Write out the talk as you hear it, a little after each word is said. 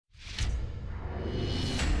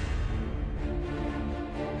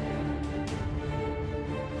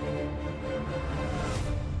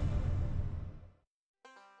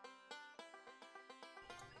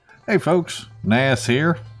Hey folks, Nas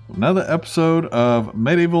here. Another episode of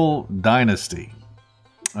Medieval Dynasty.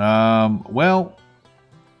 Well,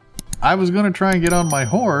 I was going to try and get on my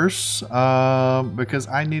horse because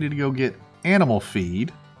I needed to go get animal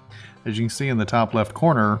feed. As you can see in the top left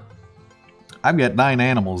corner, I've got 9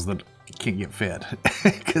 animals that can't get fed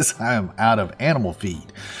because I am out of animal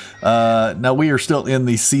feed. Now we are still in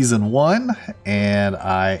the season 1 and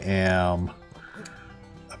I am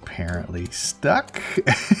apparently stuck.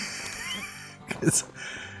 This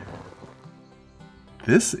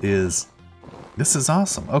is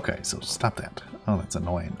awesome. Okay, so stop that. Oh, that's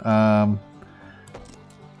annoying. But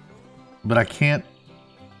I can't.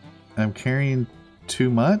 I'm carrying too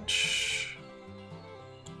much.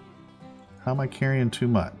 How am I carrying too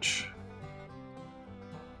much?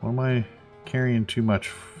 What am I carrying too much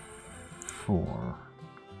for?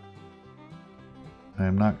 I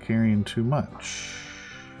am not carrying too much.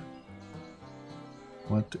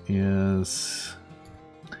 What is...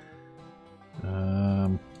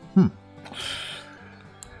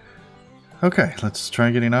 Okay, let's try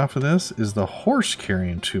getting off of this. Is the horse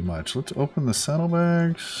carrying too much? Let's open the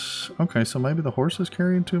saddlebags. Okay, so maybe the horse is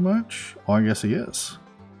carrying too much? Oh, I guess he is.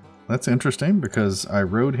 That's interesting because I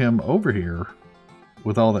rode him over here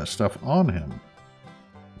with all that stuff on him.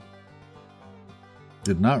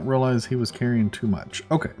 Did not realize he was carrying too much.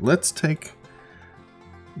 Okay, let's take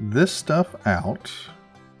this stuff out.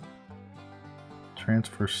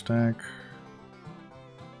 Transfer stack.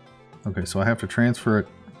 Okay, so I have to transfer it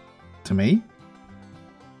to me.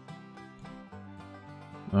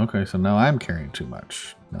 Okay, so now I'm carrying too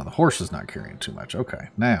much. Now the horse is not carrying too much. Okay,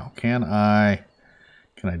 now can I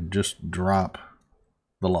just drop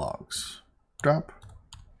the logs? Drop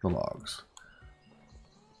the logs.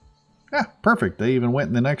 Yeah, perfect. They even went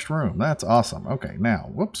in the next room. That's awesome. Okay, now,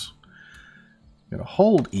 whoops. Gotta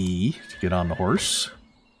hold E to get on the horse.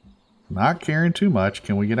 Not carrying too much.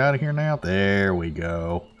 Can we get out of here now? There we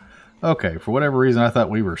go. Okay, for whatever reason, I thought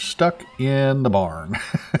we were stuck in the barn.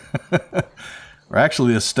 Or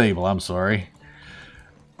actually the stable, I'm sorry.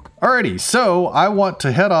 Alrighty, so I want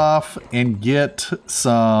to head off and get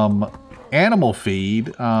some animal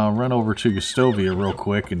feed. Run over to Gustovia real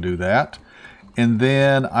quick and do that. And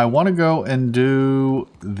then I want to go and do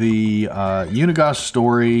the Uniegost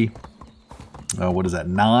story. What is that,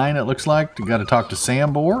 9 it looks like? You got to talk to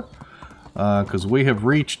Sambor. Because we have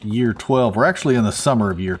reached year 12. We're actually in the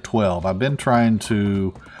summer of year 12. I've been trying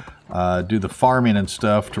to do the farming and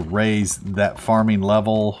stuff to raise that farming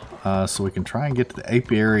level so we can try and get to the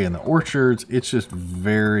apiary and the orchards. It's just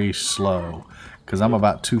very slow because I'm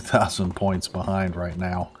about 2,000 points behind right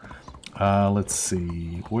now. Let's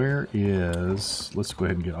see. Where is... Let's go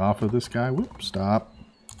ahead and get off of this guy. Whoop, stop.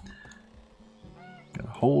 Gotta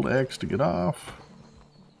hold X to get off.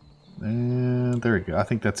 And there we go. I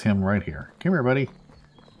think that's him right here. Come here, buddy.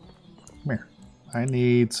 Come here. I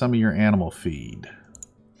need some of your animal feed.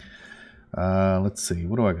 Let's see.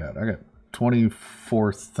 What do I got? I got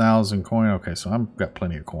 24,000 coin. Okay, so I've got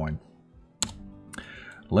plenty of coin.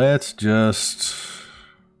 Let's just...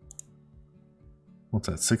 What's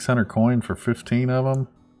that? 600 coin for 15 of them?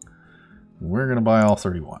 We're going to buy all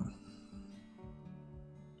 31.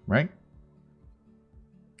 Right?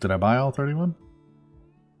 Did I buy all 31?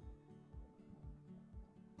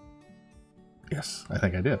 Yes, I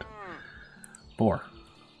think I did. 4.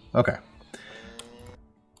 Okay.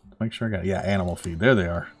 Make sure I got it. Yeah, animal feed. There they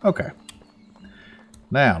are. Okay.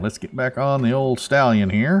 Now, let's get back on the old stallion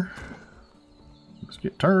here. Let's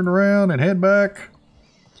get turned around and head back.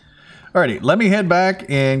 Alrighty, let me head back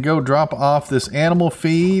and go drop off this animal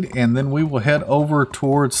feed, and then we will head over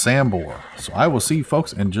towards Sambor. So I will see you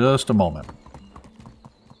folks in just a moment.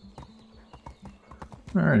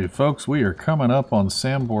 Alrighty, folks, we are coming up on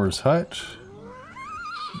Sambor's hut.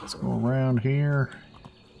 Let's go around here.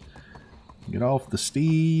 Get off the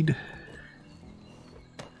steed.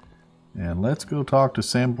 And let's go talk to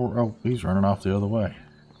Sambor. Oh, he's running off the other way.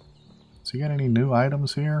 Has he got any new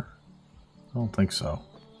items here? I don't think so.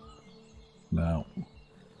 No.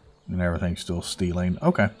 And everything's still stealing.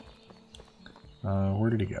 Okay. Where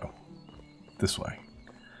did he go? This way.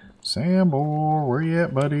 Sambor, where you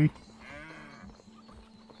at, buddy?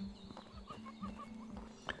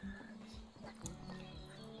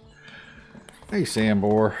 Hey,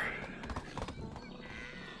 Sambor.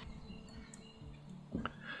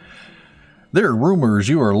 There are rumors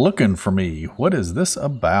you are looking for me. What is this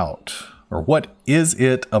about? Or what is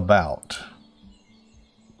it about?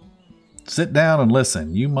 Sit down and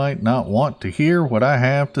listen. You might not want to hear what I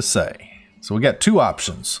have to say. So we got 2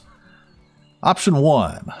 options. Option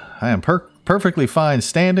 1. I am perfectly fine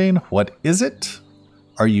standing. What is it?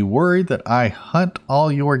 Are you worried that I hunt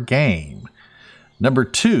all your game? Number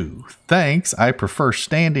 2, thanks, I prefer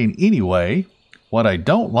standing anyway. What I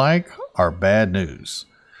don't like are bad news.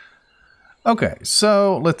 Okay,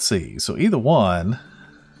 so let's see. So either one.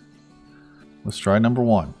 Let's try number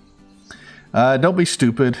 1. Don't be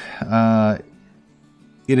stupid. It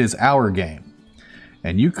is our game.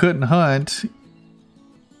 And you couldn't hunt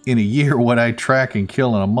in a year what I track and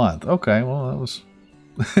kill in a month. Okay, well, that was...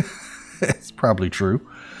 it's probably true.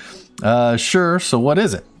 Sure, so what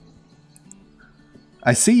is it?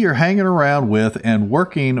 I see you're hanging around with and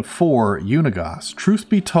working for Uniegost. Truth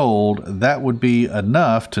be told, that would be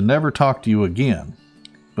enough to never talk to you again.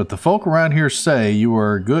 But the folk around here say you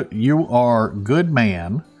are good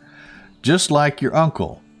man, just like your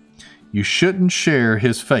uncle. You shouldn't share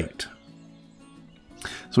his fate.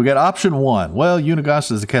 So we got option 1. Well,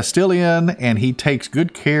 Uniegost is a Castilian and he takes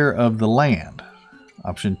good care of the land.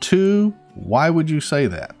 Option 2, why would you say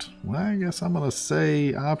that? Well, I guess I'm going to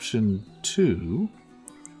say option 2.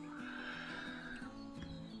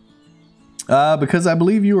 Because I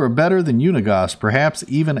believe you are better than Uniegost, perhaps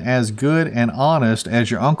even as good and honest as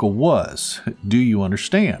your uncle was. Do you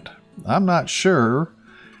understand? I'm not sure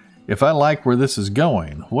if I like where this is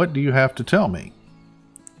going. What do you have to tell me?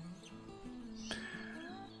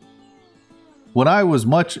 When I was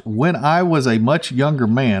a much younger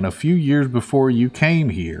man, a few years before you came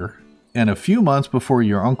here, and a few months before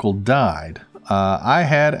your uncle died, I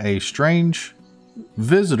had a strange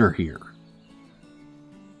visitor here.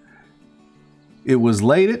 It was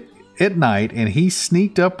late at night, and he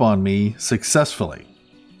sneaked up on me successfully.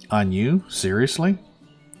 On you? Seriously?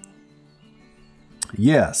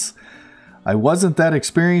 Yes. I wasn't that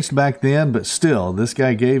experienced back then, but still, this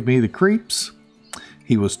guy gave me the creeps.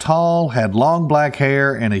 He was tall, had long black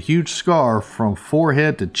hair, and a huge scar from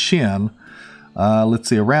forehead to chin. Let's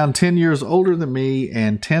see, around 10 years older than me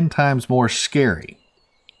and 10 times more scary,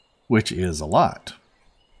 which is a lot.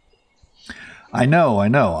 I know.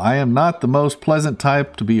 I am not the most pleasant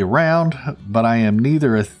type to be around, but I am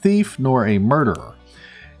neither a thief nor a murderer.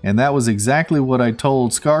 And that was exactly what I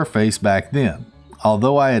told Scarface back then.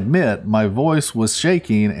 Although I admit my voice was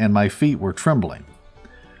shaking and my feet were trembling.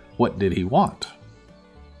 What did he want?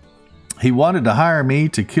 He wanted to hire me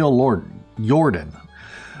to kill Lord Jordan.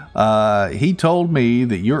 He told me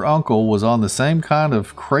that your uncle was on the same kind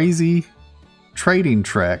of crazy trading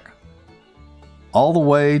trek all the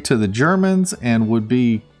way to the Germans and would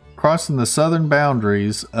be crossing the southern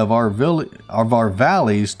boundaries of our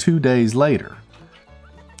valleys 2 days later.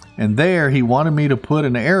 And there he wanted me to put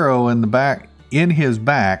an arrow in his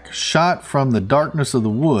back, shot from the darkness of the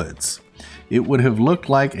woods. It would have looked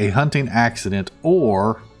like a hunting accident,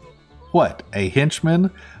 or what? A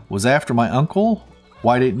henchman was after my uncle?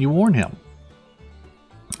 Why didn't you warn him?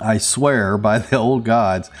 I swear by the old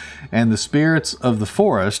gods and the spirits of the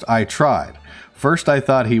forest, I tried. First I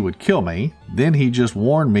thought he would kill me, then he just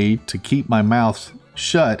warned me to keep my mouth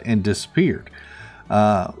shut and disappeared.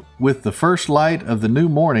 With the first light of the new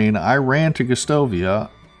morning, I ran to Gustovia,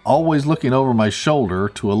 always looking over my shoulder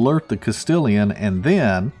to alert the Castilian, and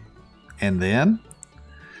then,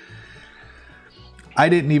 I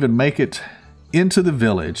didn't even make it into the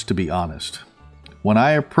village, to be honest. When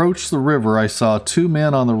I approached the river, I saw 2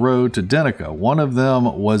 men on the road to Denica. One of them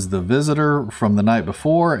was the visitor from the night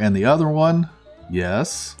before, and the other one,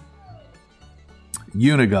 yes,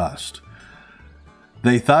 Uniegost.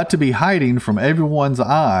 They thought to be hiding from everyone's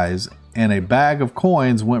eyes, and a bag of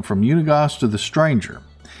coins went from Uniegost to the stranger.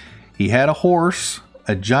 He had a horse,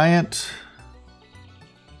 a giant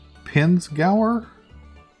Pinsgauer?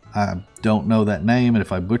 I don't know that name, and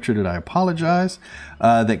if I butchered it, I apologize.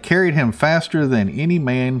 That carried him faster than any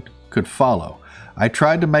man could follow. I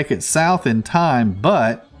tried to make it south in time,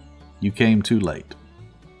 but you came too late.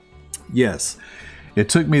 Yes, it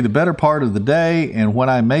took me the better part of the day, and when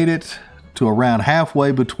I made it to around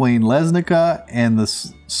halfway between Lesnica and the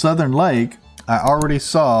southern lake, I already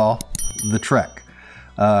saw the trek.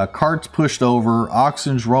 Carts pushed over,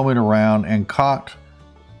 oxen roaming around, and caught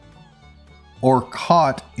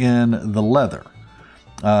in the leather,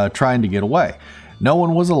 trying to get away. No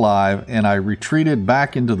one was alive, and I retreated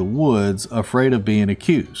back into the woods, afraid of being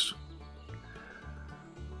accused.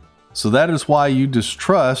 So that is why you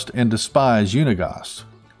distrust and despise Uniegost.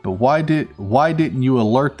 But why didn't you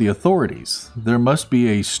alert the authorities? There must be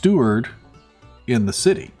a steward in the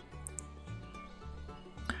city.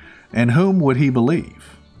 And whom would he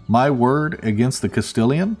believe? My word against the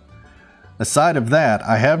Castilian? Aside of that,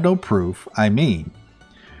 I have no proof. I mean,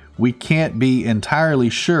 we can't be entirely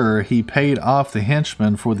sure he paid off the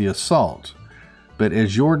henchman for the assault. But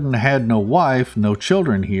as Jordan had no wife, no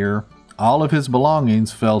children here, All of his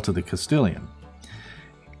belongings fell to the Castilian.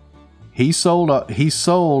 He sold,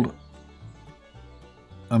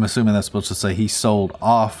 I'm assuming that's supposed to say he sold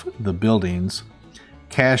off the buildings,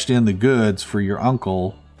 cashed in the goods for your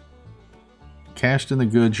uncle, cashed in the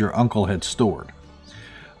goods your uncle had stored.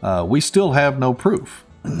 We still have no proof.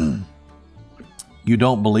 You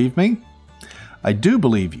don't believe me? I do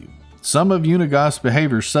believe you. Some of Uniegost's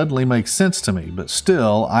behavior suddenly makes sense to me, but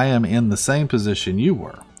still I am in the same position you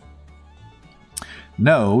were.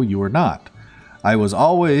 No, you are not. I was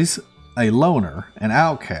always a loner, an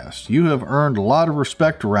outcast. You have earned a lot of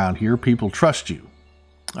respect around here. People trust you.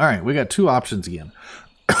 All right, we got two options again.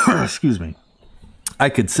 Excuse me. I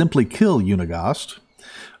could simply kill Uniegost,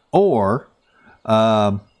 or,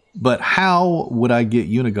 but how would I get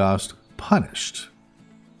Uniegost punished?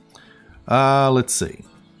 Let's see.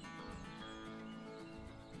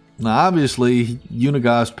 Now, obviously,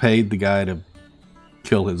 Uniegost paid the guy to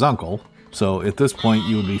kill his uncle, so at this point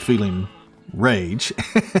you would be feeling rage.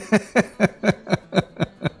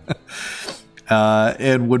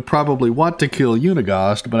 And would probably want to kill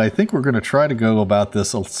Uniegost, but I think we're going to try to go about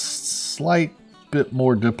this a slight bit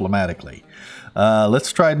more diplomatically.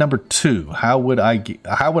 Let's try number 2. How would I get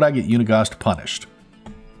Uniegost punished?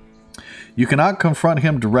 You cannot confront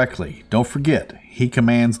him directly. Don't forget, he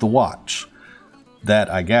commands the watch.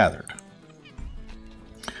 That I gathered.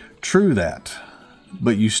 True that,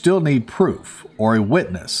 but you still need proof, or a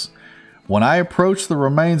witness. When I approached the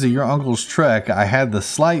remains of your uncle's trek, I had the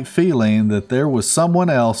slight feeling that there was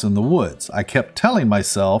someone else in the woods. I kept telling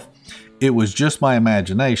myself it was just my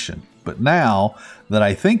imagination, but now that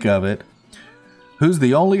I think of it, who's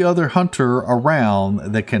the only other hunter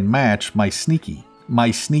around that can match my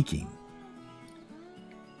sneaking?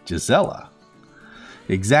 Gisela.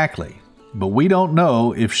 Exactly. But we don't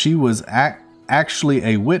know if she was actually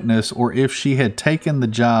a witness or if she had taken the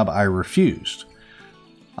job I refused.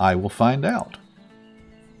 I will find out.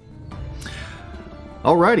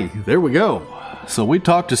 Alrighty, there we go. So we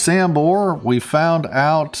talked to Sambor. We found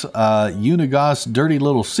out Uniegost's dirty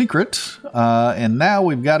little secret. And now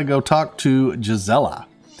we've got to go talk to Gisela.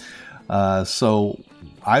 So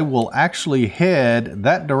I will actually head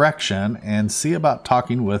that direction and see about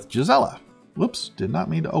talking with Gisela. Whoops, did not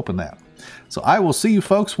mean to open that. So I will see you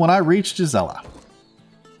folks when I reach Gisela.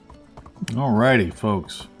 Alrighty,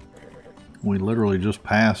 folks. We literally just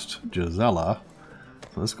passed Gisela.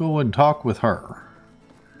 So let's go and talk with her.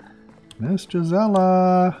 Miss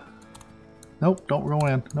Gisela. Nope, don't go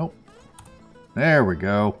in. Nope. There we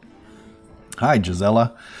go. Hi,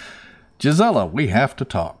 Gisela. Gisela, we have to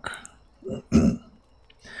talk.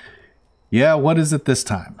 Yeah, what is it this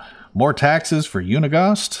time? More taxes for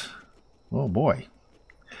Uniegost? Oh boy.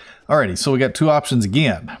 Alrighty, so we got two options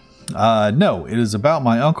again. No, it is about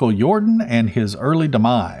my Uncle Jordan and his early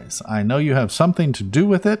demise. I know you have something to do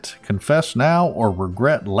with it. Confess now or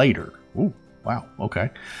regret later. Ooh, wow,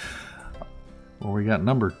 okay. Well, we got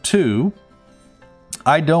number 2.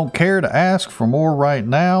 I don't care to ask for more right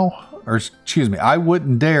now. Or, excuse me, I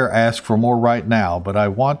wouldn't dare ask for more right now, but I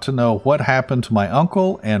want to know what happened to my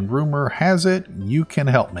uncle, and rumor has it you can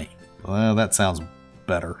help me. Well, that sounds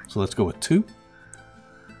better. So let's go with 2.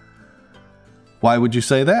 Why would you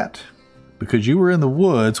say that? Because you were in the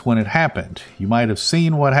woods when it happened. You might have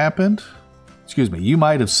seen what happened. Excuse me, you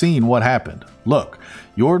might have seen what happened. Look,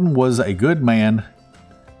 Jordan was a good man.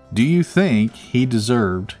 Do you think he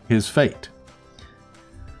deserved his fate?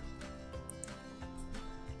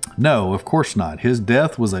 No, of course not. His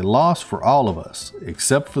death was a loss for all of us,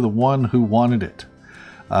 except for the one who wanted it.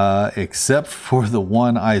 Except for the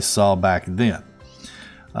one I saw back then.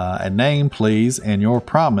 A name, please, and your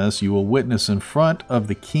promise you will witness in front of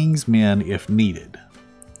the king's men if needed.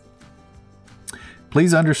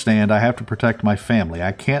 Please understand, I have to protect my family.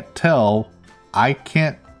 I can't tell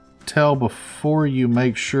before you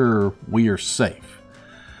make sure we are safe.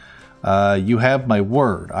 You have my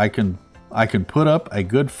word. I can put up a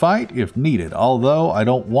good fight if needed, although I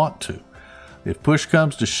don't want to. If push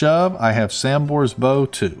comes to shove, I have Sambor's bow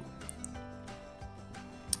too.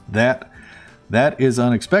 That is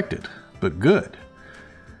unexpected, but good.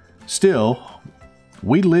 Still,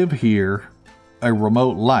 we live here a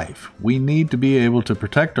remote life. We need to be able to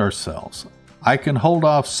protect ourselves. I can hold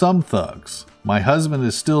off some thugs. My husband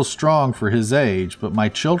is still strong for his age, but my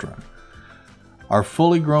children are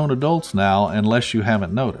fully grown adults now, unless you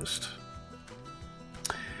haven't noticed.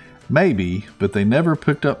 Maybe, but they never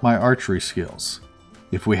picked up my archery skills.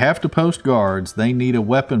 If we have to post guards, they need a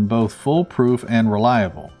weapon both foolproof and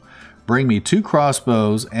reliable. Bring me 2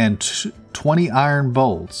 crossbows and 20 iron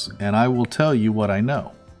bolts, and I will tell you what I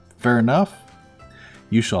know. Fair enough?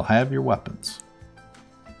 You shall have your weapons.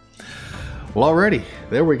 Well, alrighty,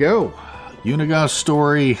 there we go. Uniegost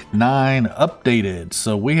Story 9 updated.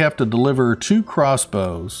 So we have to deliver 2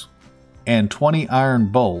 crossbows and 20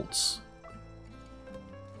 iron bolts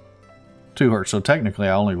to her. So technically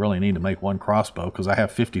I only really need to make 1 crossbow because I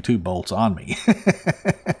have 52 bolts on me.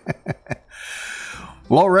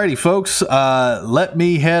 Well, alrighty, folks, let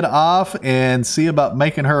me head off and see about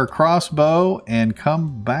making her a crossbow and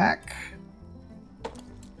come back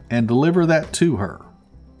and deliver that to her.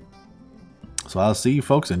 So I'll see you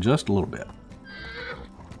folks in just a little bit.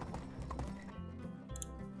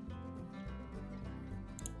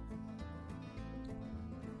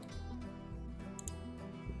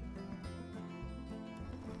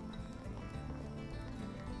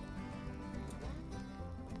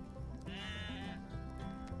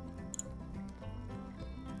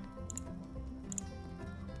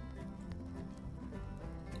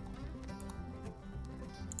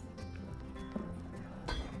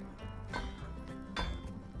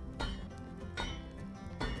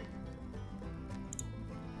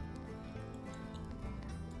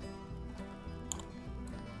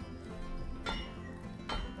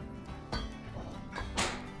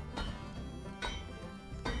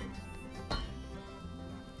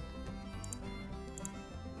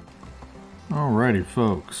 Alrighty,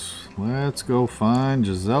 folks, let's go find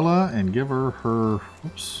Gisela and give her her,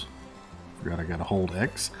 oops, forgot I gotta hold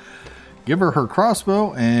X. Give her her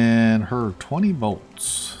crossbow and her 20 bolts.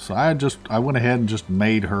 So I went ahead and just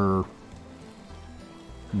made her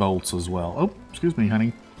bolts as well. Oh, excuse me,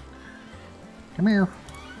 honey. Come here.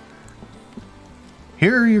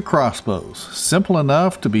 Here are your crossbows, simple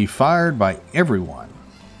enough to be fired by everyone,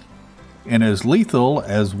 and as lethal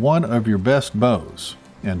as one of your best bows.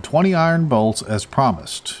 And 20 iron bolts as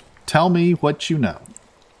promised. Tell me what you know.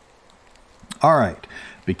 Alright,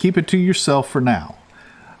 but keep it to yourself for now.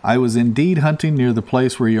 I was indeed hunting near the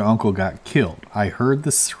place where your uncle got killed. I heard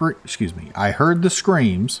the screams,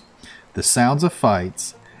 the sounds of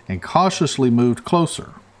fights, and cautiously moved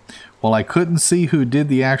closer. While I couldn't see who did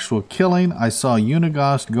the actual killing, I saw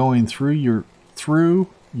Uniegost going through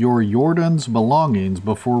your Jordan's belongings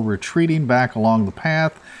before retreating back along the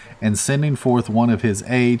path and sending forth one of his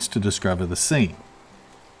aides to discover the scene.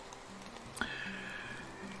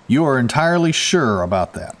 You are entirely sure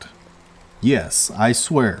about that? Yes, I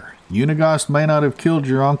swear. Uniegost may not have killed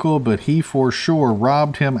your uncle, but he for sure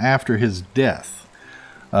robbed him after his death.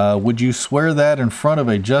 Would you swear that in front of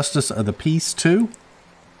a justice of the peace too?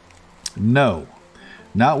 No,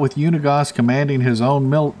 not with Uniegost commanding his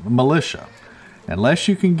own militia, unless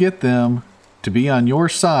you can get them to be on your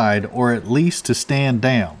side or at least to stand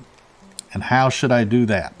down. And how should I do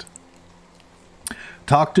that?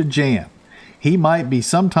 Talk to Jan. He might be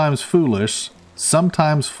sometimes foolish,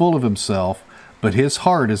 sometimes full of himself, but his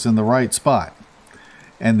heart is in the right spot.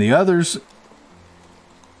 And the others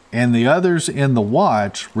in the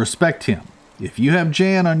watch respect him. If you have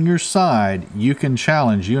Jan on your side, you can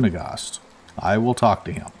challenge Uniegost. I will talk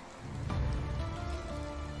to him.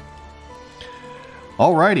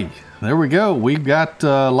 Alrighty, there we go. We've got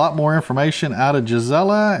a lot more information out of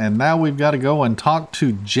Gisela, and now we've got to go and talk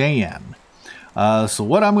to Jan. So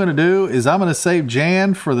what I'm going to do is I'm going to save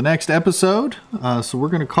Jan for the next episode. So we're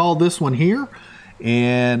going to call this one here.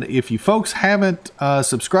 And if you folks haven't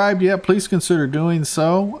subscribed yet, please consider doing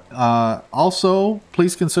so. Also,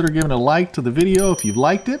 please consider giving a like to the video if you've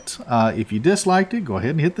liked it. If you disliked it, go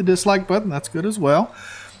ahead and hit the dislike button. That's good as well.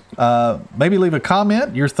 Maybe leave a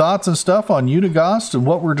comment, your thoughts and stuff on Uniegost and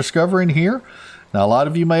what we're discovering here. Now, a lot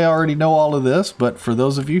of you may already know all of this, but for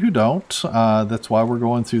those of you who don't, that's why we're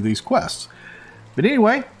going through these quests. But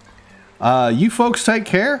anyway, you folks take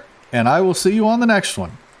care, and I will see you on the next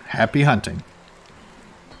one. Happy hunting.